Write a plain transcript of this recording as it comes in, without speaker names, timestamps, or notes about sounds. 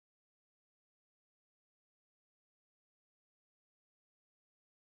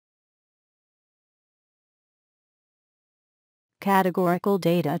Categorical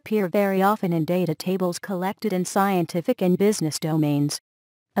data appear very often in data tables collected in scientific and business domains.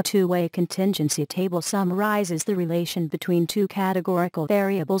 A two-way contingency table summarizes the relation between two categorical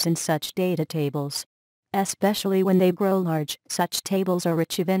variables in such data tables. Especially when they grow large, such tables are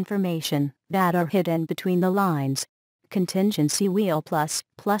rich of information that are hidden between the lines. Contingency Wheel Plus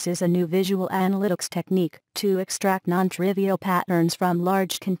is a new visual analytics technique to extract non-trivial patterns from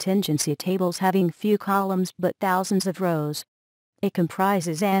large contingency tables having few columns but thousands of rows. It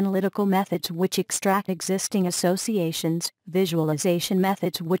comprises analytical methods which extract existing associations, visualization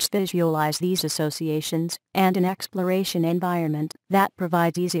methods which visualize these associations, and an exploration environment that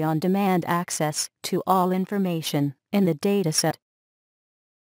provides easy on-demand access to all information in the dataset.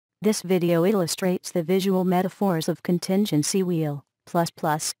 This video illustrates the visual metaphors of Contingency Wheel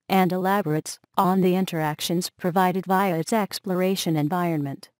plus and elaborates on the interactions provided via its exploration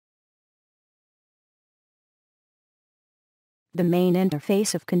environment. The main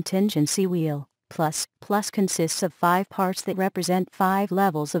interface of Contingency Wheel plus consists of 5 parts that represent 5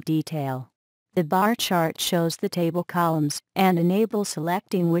 levels of detail. The bar chart shows the table columns and enables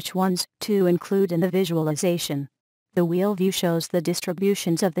selecting which ones to include in the visualization. The wheel view shows the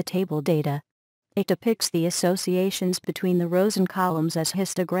distributions of the table data. It depicts the associations between the rows and columns as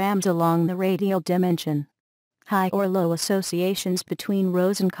histograms along the radial dimension. High or low associations between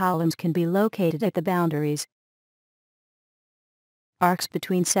rows and columns can be located at the boundaries. Arcs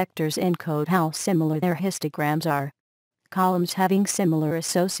between sectors encode how similar their histograms are. Columns having similar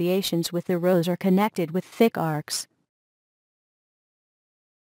associations with the rows are connected with thick arcs.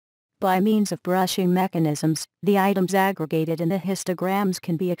 By means of brushing mechanisms, the items aggregated in the histograms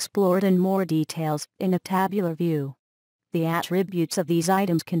can be explored in more details in a tabular view. The attributes of these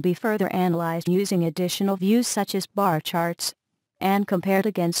items can be further analyzed using additional views such as bar charts, and compared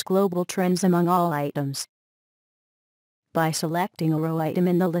against global trends among all items. By selecting a row item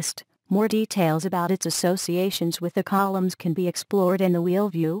in the list, more details about its associations with the columns can be explored in the wheel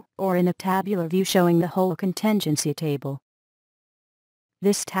view or in a tabular view showing the whole contingency table.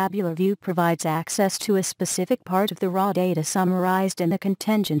 This tabular view provides access to a specific part of the raw data summarized in the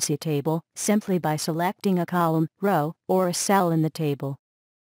contingency table simply by selecting a column, row, or a cell in the table.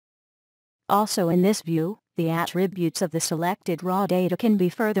 Also in this view, the attributes of the selected raw data can be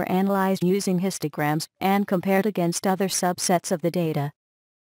further analyzed using histograms and compared against other subsets of the data.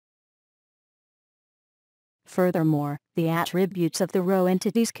 Furthermore, the attributes of the row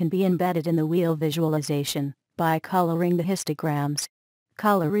entities can be embedded in the wheel visualization by coloring the histograms.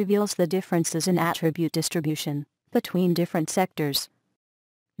 Color reveals the differences in attribute distribution between different sectors.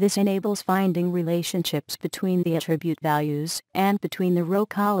 This enables finding relationships between the attribute values and between the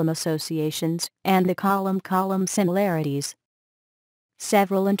row-column associations and the column-column similarities.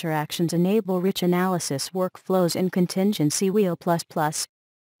 Several interactions enable rich analysis workflows in Contingency Wheel plus.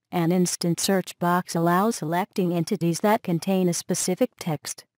 An instant search box allows selecting entities that contain a specific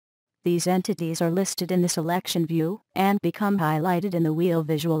text. These entities are listed in the selection view and become highlighted in the wheel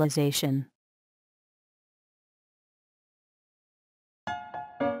visualization.